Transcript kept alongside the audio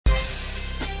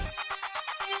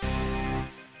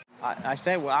I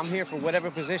said, well, I'm here for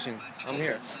whatever position. I'm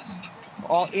here.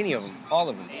 Any of them, all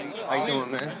of them. How you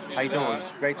doing, man? How you doing?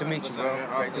 Great to meet you, bro.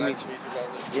 Great to meet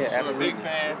you. Yeah, absolutely. Big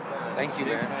fan. Thank you,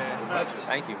 man.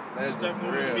 Thank you.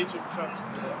 Definitely to meet you.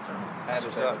 That's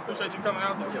what's up. Appreciate you coming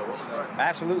out there.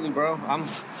 Absolutely, bro.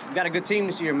 We got a good team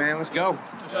this year, man. Let's go.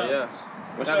 Yeah.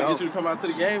 Let's gotta go. get you to come out to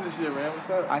the games this year, man. What's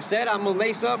up? I said I'm gonna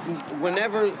lace up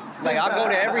whenever, like I'll go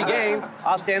to every game.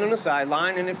 I'll stand on the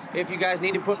sideline, and if you guys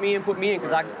need to put me in,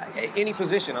 because any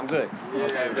position, I'm good.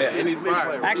 Yeah. Any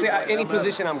spot. Actually, any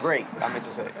position, I'm great. I meant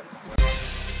to say.